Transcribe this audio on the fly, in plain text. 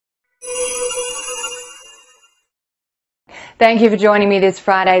Thank you for joining me this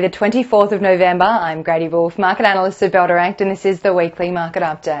Friday, the 24th of November. I'm Grady Wolf, market analyst at Bell Direct, and this is the weekly market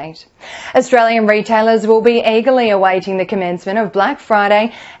update. Australian retailers will be eagerly awaiting the commencement of Black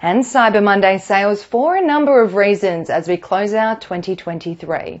Friday and Cyber Monday sales for a number of reasons as we close out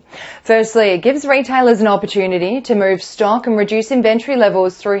 2023. Firstly, it gives retailers an opportunity to move stock and reduce inventory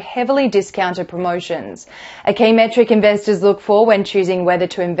levels through heavily discounted promotions. A key metric investors look for when choosing whether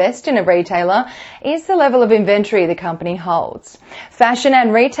to invest in a retailer is the level of inventory the company holds. Fashion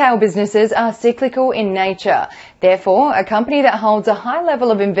and retail businesses are cyclical in nature. Therefore, a company that holds a high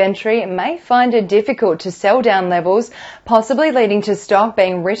level of inventory may find it difficult to sell down levels, possibly leading to stock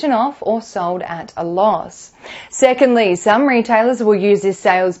being written off or sold at a loss. Secondly, some retailers will use this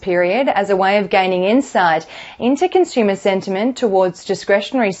sales period as a way of gaining insight into consumer sentiment towards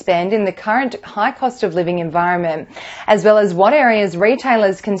discretionary spend in the current high cost of living environment, as well as what areas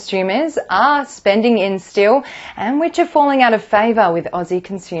retailers' consumers are spending in still and which are falling out of favour with Aussie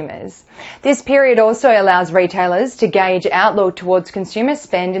consumers. This period also allows retailers to gauge outlook towards consumer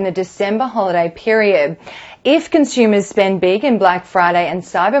spend in the December holiday period. If consumers spend big in Black Friday and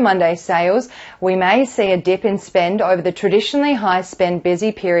Cyber Monday sales, we may see a dip in spend over the traditionally high spend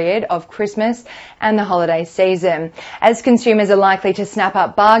busy period of Christmas and the holiday season, as consumers are likely to snap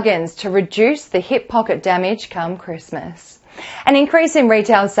up bargains to reduce the hip pocket damage come Christmas. An increase in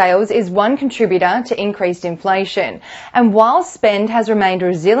retail sales is one contributor to increased inflation, and while spend has remained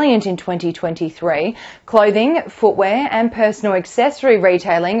resilient in 2023, clothing, footwear and personal accessory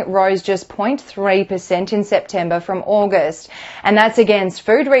retailing rose just 0.3% in September from August, and that's against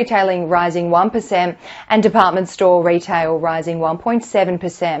food retailing rising 1% and department store retail rising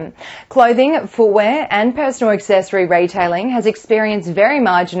 1.7%. Clothing, footwear and personal accessory retailing has experienced very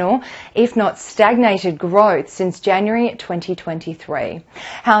marginal, if not stagnated growth since January 2023.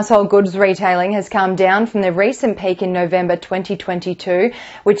 Household goods retailing has come down from the recent peak in November 2022,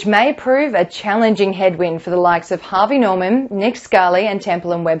 which may prove a challenging headwind for the likes of Harvey Norman, Nick Scali and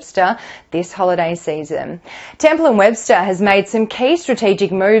Temple & Webster this holiday season. Temple & Webster has made some key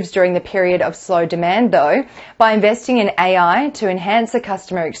strategic moves during the period of slow demand though, by investing in AI to enhance the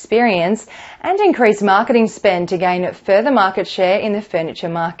customer experience and increase marketing spend to gain further market share in the furniture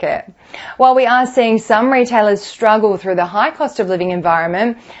market. While we are seeing some retailers struggle through the high cost of living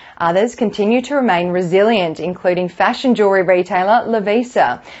environment, others continue to remain resilient, including fashion jewellery retailer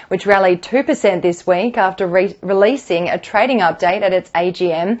Lovisa, which rallied 2% this week after releasing a trading update at its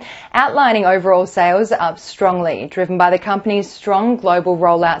AGM, outlining overall sales up strongly, driven by the company's strong global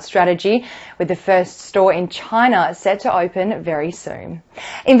rollout strategy, with the first store in China set to open very soon.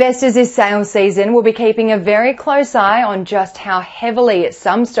 Investors this sales season will be keeping a very close eye on just how heavily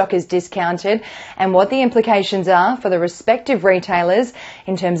some stock is discounted and what the implications are for the respective retailers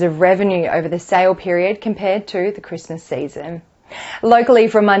in terms of revenue over the sale period compared to the Christmas season. Locally,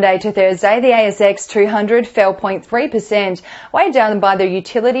 from Monday to Thursday, the ASX 200 fell 0.3%, weighed down by the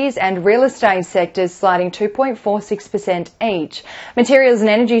utilities and real estate sectors sliding 2.46% each. Materials and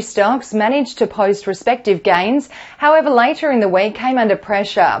energy stocks managed to post respective gains, however later in the week came under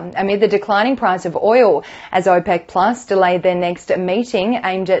pressure amid the declining price of oil as OPEC Plus delayed their next meeting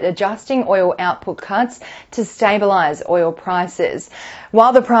aimed at adjusting oil output cuts to stabilise oil prices,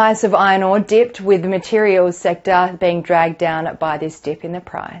 while the price of iron ore dipped, with the materials sector being dragged down by this dip in the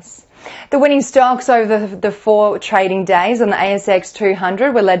price. The winning stocks over the 4 trading days on the ASX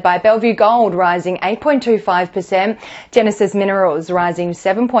 200 were led by Bellevue Gold rising 8.25%, Genesis Minerals rising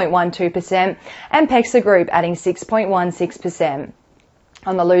 7.12% and PEXA Group adding 6.16%.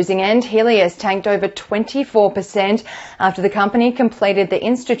 On the losing end, Helios tanked over 24% after the company completed the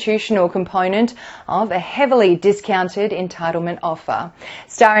institutional component of a heavily discounted entitlement offer.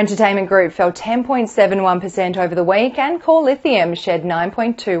 Star Entertainment Group fell 10.71% over the week and Core Lithium shed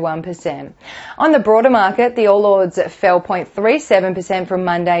 9.21%. On the broader market, the All Ords fell 0.37% from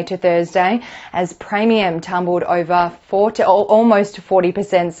Monday to Thursday as Praemium tumbled over almost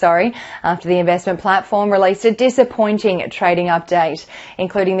 40%, after the investment platform released a disappointing trading update,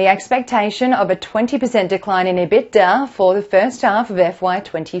 including the expectation of a 20% decline in EBITDA for the first half of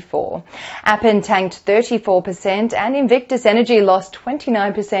FY24. Appen tanked 34% and Invictus Energy lost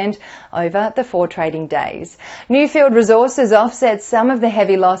 29% over the 4 trading days. Newfield Resources offset some of the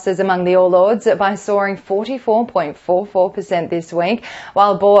heavy losses among the All Ords by soaring 44.44% this week,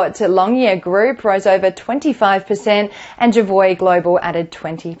 while Boart Longyear Group rose over 25% and Javoy Global added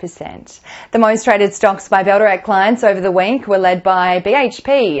 20%. The most traded stocks by Bell Direct clients over the week were led by BHP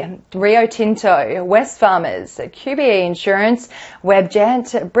BHP, Rio Tinto, Wesfarmers, QBE Insurance,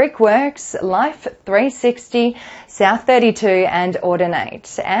 Webjet, Brickworks, Life 360, South 32 and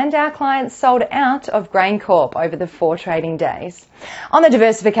Audinate. And our clients sold out of GrainCorp over the 4 trading days. On the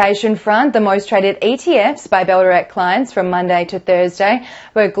diversification front, the most traded ETFs by Bell Direct clients from Monday to Thursday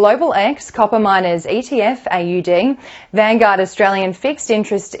were Global X Copper Miners ETF AUD, Vanguard Australian Fixed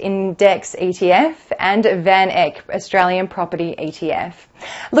Interest Index ETF and VanEck Australian Property ETF.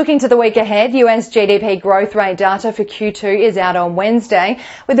 Looking to the week ahead, US GDP growth rate data for Q2 is out on Wednesday,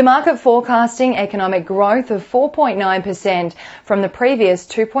 with the market forecasting economic growth of 4.9% from the previous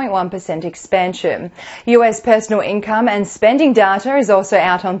 2.1% expansion. US personal income and spending data is also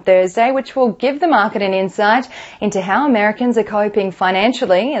out on Thursday, which will give the market an insight into how Americans are coping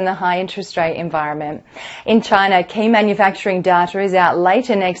financially in the high interest rate environment. In China, key manufacturing data is out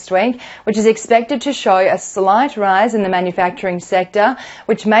later next week, which is expected to show a slight rise in the manufacturing sector,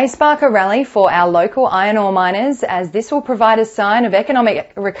 which may spark a rally for our local iron ore miners, as this will provide a sign of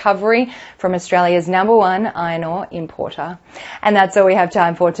economic recovery from Australia's #1 iron ore importer. And that's all we have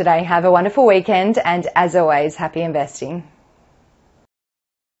time for today. Have a wonderful weekend and, as always, happy investing.